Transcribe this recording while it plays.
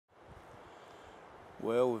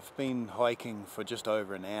Well, we've been hiking for just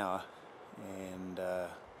over an hour, and the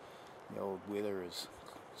old weather is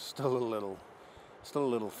still a little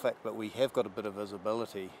thick, but we have got a bit of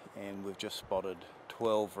visibility, and we've just spotted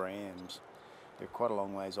 12 rams. They're quite a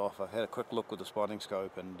long ways off. I've had a quick look with the spotting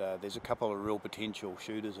scope, and there's a couple of real potential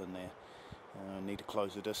shooters in there. I need to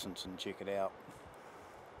close the distance and check it out.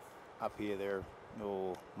 Up here, they're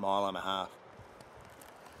a mile and a half.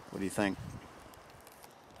 What do you think?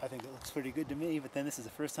 I think it looks pretty good to me, but then this is the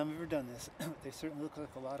first time I've ever done this. They certainly look like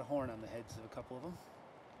a lot of horn on the heads of a couple of them.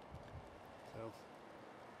 So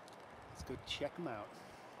let's go check them out.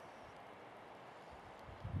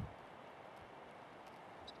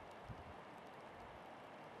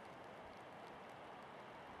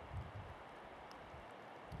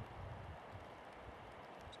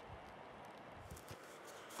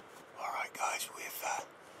 Alright guys,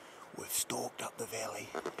 we've stalked up the valley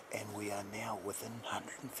and we are now within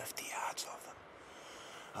 150 yards of them.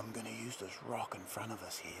 I'm going to use this rock in front of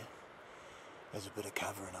us here as a bit of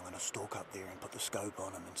cover, and I'm going to stalk up there and put the scope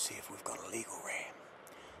on them and see if we've got a legal ram.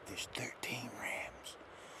 There's 13 rams,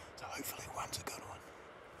 so hopefully one's a good one.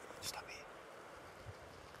 Just up here.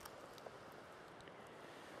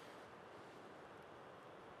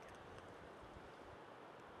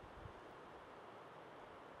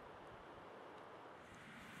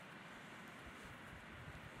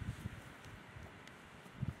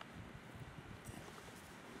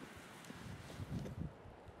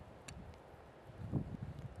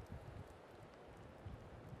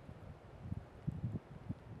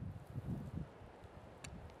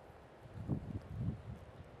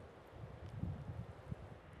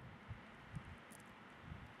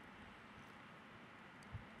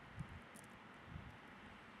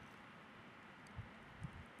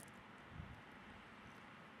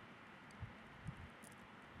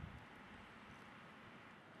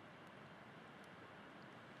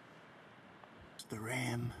 The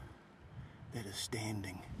ram that is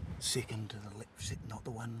standing second to the left, not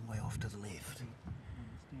the one way off to the left. Standing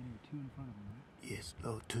two in front of them, right? Yes,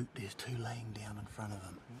 there's two laying down in front of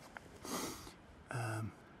him.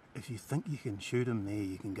 If you think you can shoot him there,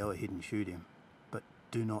 you can go ahead and shoot him, but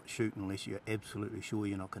do not shoot unless you're absolutely sure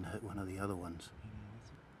you're not going to hit one of the other ones.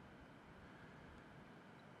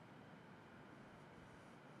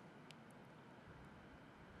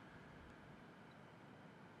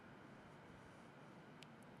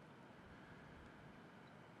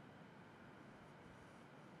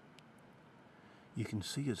 You can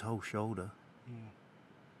see his whole shoulder. Yeah.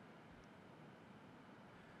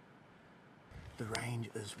 The range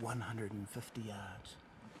is 150 yards.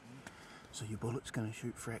 Okay. So your bullet's going to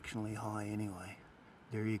shoot fractionally high anyway.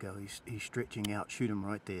 There you go, he's stretching out. Shoot him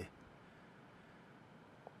right there.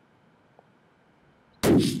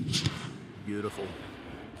 Beautiful.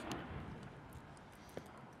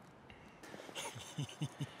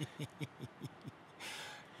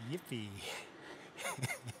 Yippee.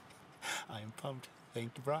 I am pumped.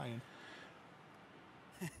 Thank you, Brian.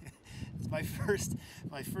 It's my first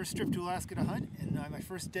trip to Alaska to hunt, and my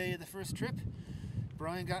first day of the first trip.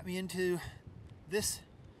 Brian got me into this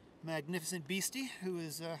magnificent beastie, who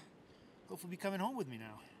is hopefully be coming home with me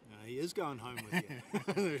now. He is going home with you.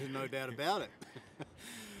 There's no doubt about it.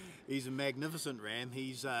 He's a magnificent ram.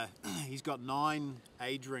 He's got 9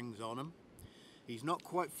 age rings on him. He's not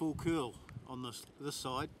quite full curl on this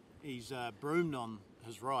side. He's broomed on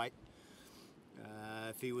his right.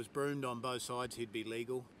 If he was broomed on both sides, he'd be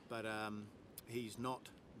legal, but he's not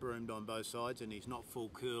broomed on both sides, and he's not full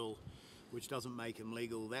curl, which doesn't make him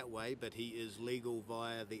legal that way, but he is legal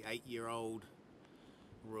via the 8-year-old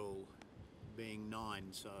rule, being 9.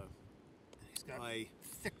 So he's got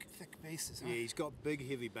thick bases, huh? Yeah, he's got big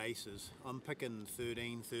heavy bases. I'm picking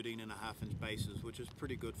 13 and a half inch bases, which is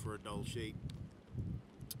pretty good for a Dall Sheep.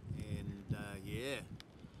 And yeah,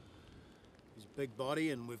 he's a big body,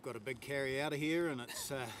 and we've got a big carry out of here, and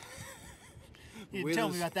it's you didn't tell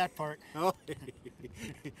me about that part. Oh,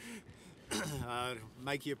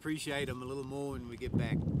 make you appreciate him a little more when we get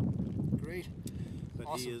back. Great. But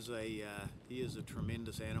awesome. he is a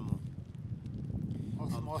tremendous animal.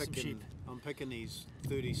 Awesome sheep. I'm picking these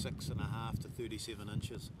 36 and a half to 37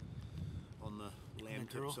 inches on the lamb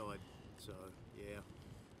tip side. So yeah.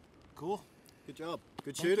 Cool. Good job.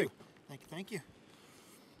 Good shooting. Thank you.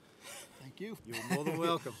 Thank you. You're more than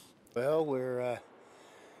welcome. Well, we're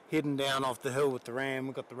heading down off the hill with the ram.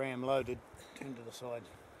 We've got the ram loaded. Turn to the side.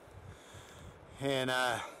 And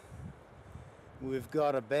we've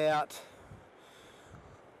got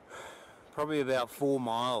probably about 4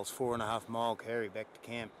 miles, 4.5 mile carry back to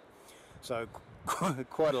camp. So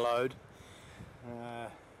quite a load.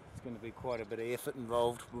 going to be quite a bit of effort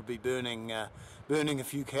involved. We'll be burning a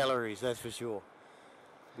few calories, that's for sure,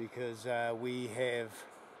 because we have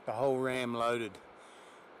the whole ram loaded.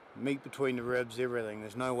 Meat between the ribs, everything.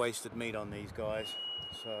 There's no wasted meat on these guys.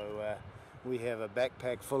 So we have a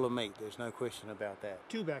backpack full of meat. There's no question about that.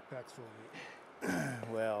 2 backpacks full of meat.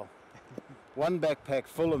 Well, 1 backpack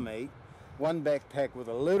full of meat, 1 backpack with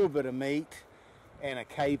a little bit of meat, and a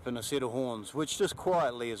cape and a set of horns, which just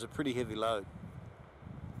quietly is a pretty heavy load.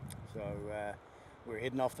 So we're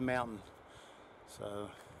heading off the mountain. So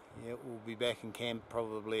yeah, we'll be back in camp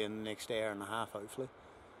probably in the next hour and a half, hopefully.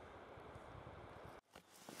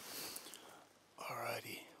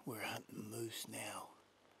 Alrighty, we're hunting moose now.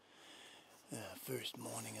 First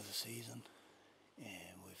morning of the season,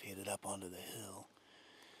 and we've headed up onto the hill.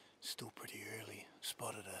 Still pretty early.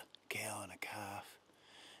 Spotted a cow and a calf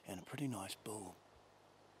and a pretty nice bull.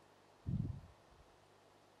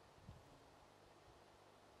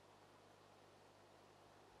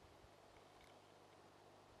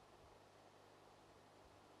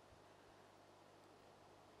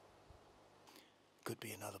 Could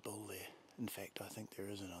be another bull there. In fact, I think there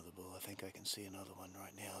is another bull. I think I can see another one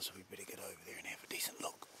right now, so we better get over there and have a decent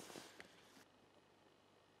look.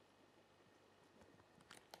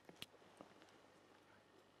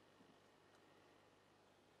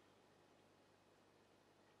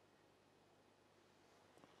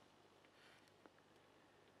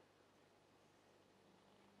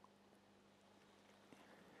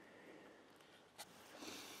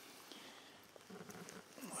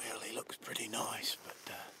 Well, he looks pretty nice, but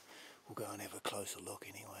we'll go and have a closer look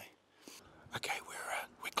anyway. Okay,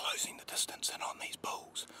 we're closing the distance in on these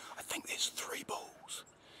bulls. I think there's 3 bulls.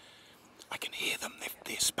 I can hear them.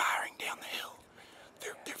 They're sparring down the hill.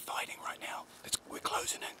 They're fighting right now. We're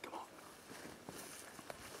closing in. Come on.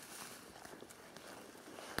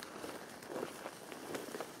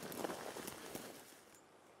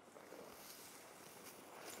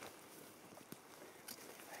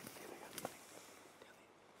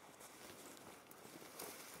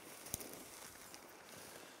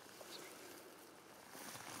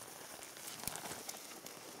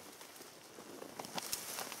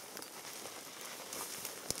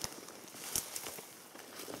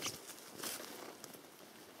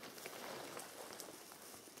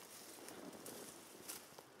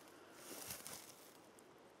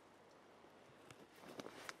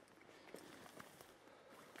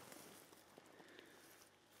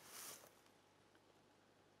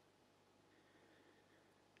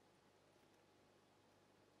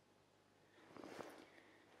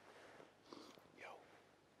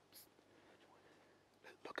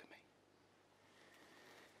 Look at me.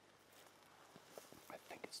 I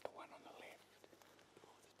think it's the one on the left. The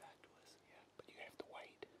one that's back to us. Yeah, but you have to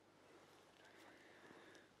wait.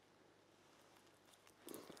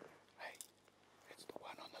 Hey, it's the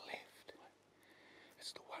one on the left.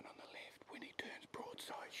 It's the one on the left. When he turns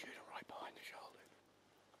broadside, shoot him right behind the shoulder.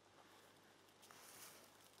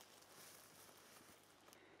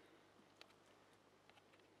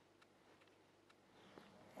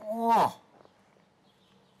 Oh!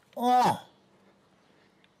 Oh!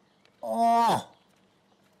 Oh!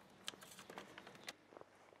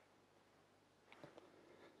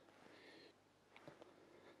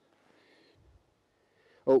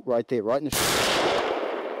 Oh, right there, right in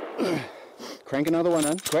the... Crank another one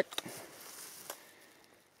in, quick.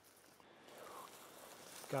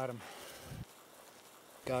 Got him.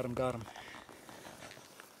 Got him, got him.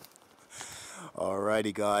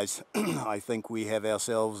 Alrighty guys, I think we have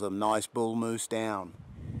ourselves a nice bull moose down.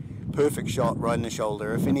 Perfect shot right in the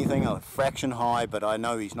shoulder. If anything, a fraction high, but I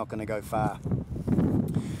know he's not going to go far.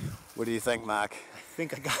 What do you think, Mark? I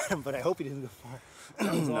think I got him, but I hope he didn't go far.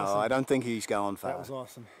 That was No, awesome. I don't think he's going far. That was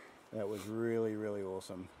awesome. That was really, really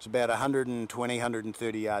awesome. It's about 120,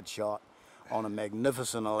 130 yard shot on a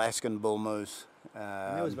magnificent Alaskan bull moose.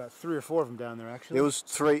 And there was about 3 or 4 of them down there, actually. There was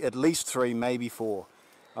 3, at least 3, maybe 4.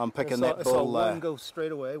 I'm picking that bull. I saw one go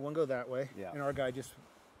straight away, one go that way, yeah. And our guy just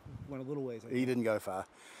went a little ways. He didn't go far.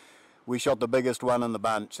 We shot the biggest one in the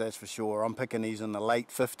bunch, that's for sure. I'm picking he's in the late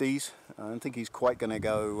 50s. I don't think he's quite going to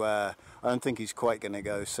go. I don't think he's quite going to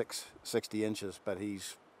go 60 inches, but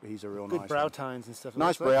he's a real good nice brow one. tines and stuff.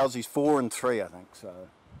 Nice brows. He's 4 and 3, I think. So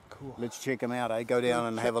cool. Let's check him out. Go down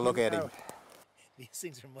and have a look at him. These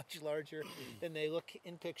things are much larger than they look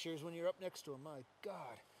in pictures when you're up next to them. My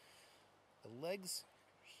God, the legs,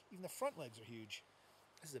 even the front legs are huge.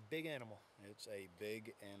 This is a big animal. It's a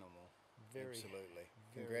big animal. Very, absolutely.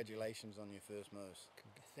 very Congratulations on your first moose.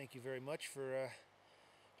 Thank you very much for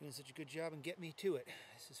doing such a good job and get me to it.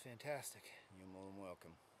 This is fantastic. You're more than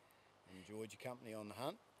welcome. Enjoyed your company on the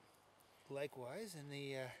hunt. Likewise, and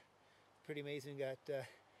the pretty amazing. We got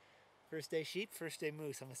first day sheep, first day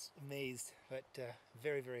moose. I'm amazed, but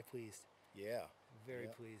very, very pleased. Yeah. Very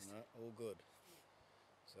pleased. No, all good.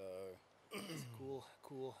 So. He's a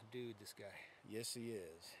cool dude, this guy. Yes, he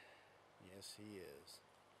is. Yes, he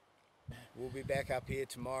is. We'll be back up here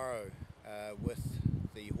tomorrow with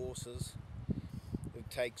the horses. It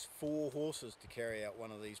takes 4 horses to carry out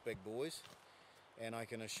one of these big boys, and I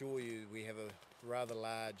can assure you we have a rather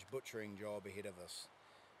large butchering job ahead of us.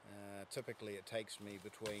 Typically it takes me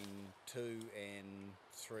between 2 and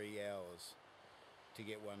 3 hours to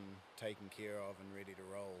get one taken care of and ready to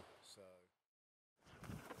roll. So,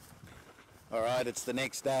 alright, it's the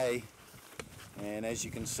next day, and as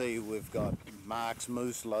you can see we've got Mark's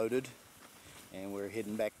moose loaded and we're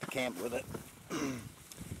heading back to camp with it.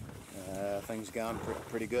 Things are going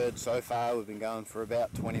pretty good so far. We've been going for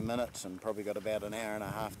about 20 minutes and probably got about an hour and a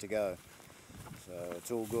half to go. So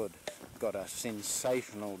it's all good. Got a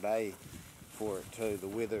sensational day for it too. The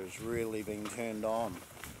weather's really been turned on.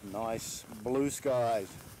 Nice blue skies.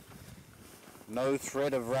 No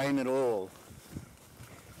threat of rain at all.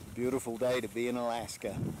 Beautiful day to be in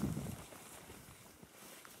Alaska.